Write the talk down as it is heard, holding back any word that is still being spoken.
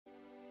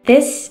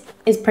This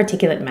is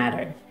particulate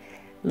matter,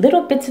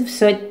 little bits of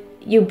soot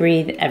you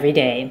breathe every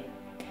day.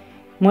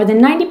 More than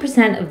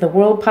 90% of the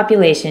world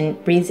population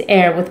breathes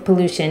air with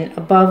pollution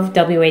above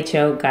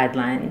WHO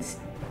guidelines.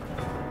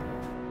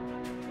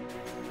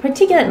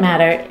 Particulate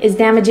matter is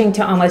damaging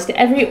to almost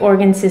every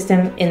organ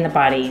system in the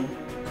body.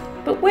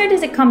 But where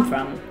does it come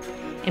from?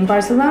 In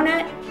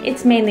Barcelona,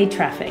 it's mainly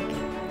traffic.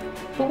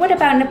 But what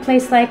about in a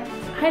place like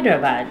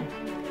Hyderabad?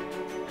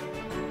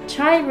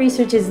 Chai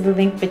researches the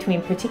link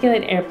between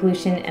particulate air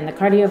pollution and the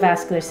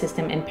cardiovascular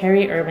system in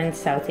peri-urban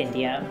South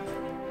India.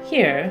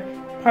 Here,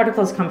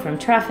 particles come from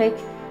traffic,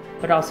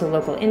 but also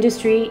local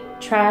industry,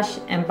 trash,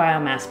 and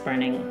biomass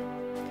burning.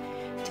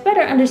 To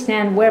better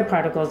understand where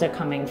particles are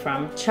coming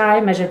from, Chai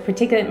measured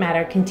particulate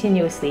matter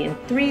continuously in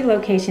 3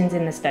 locations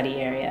in the study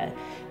area.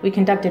 We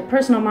conducted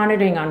personal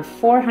monitoring on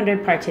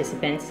 400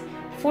 participants,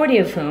 40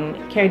 of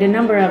whom carried a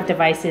number of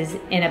devices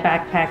in a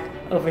backpack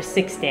over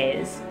 6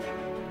 days.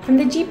 From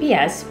the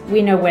GPS,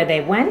 we know where they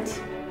went.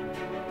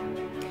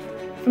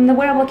 From the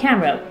wearable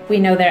camera, we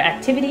know their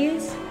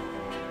activities.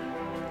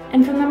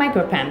 And from the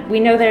micropen,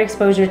 we know their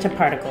exposure to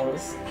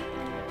particles.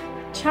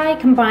 Chai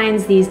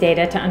combines these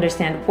data to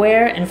understand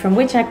where and from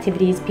which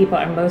activities people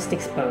are most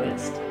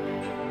exposed.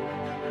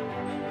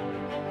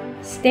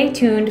 Stay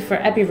tuned for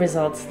EPI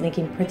results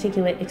linking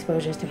particulate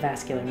exposures to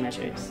vascular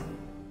measures.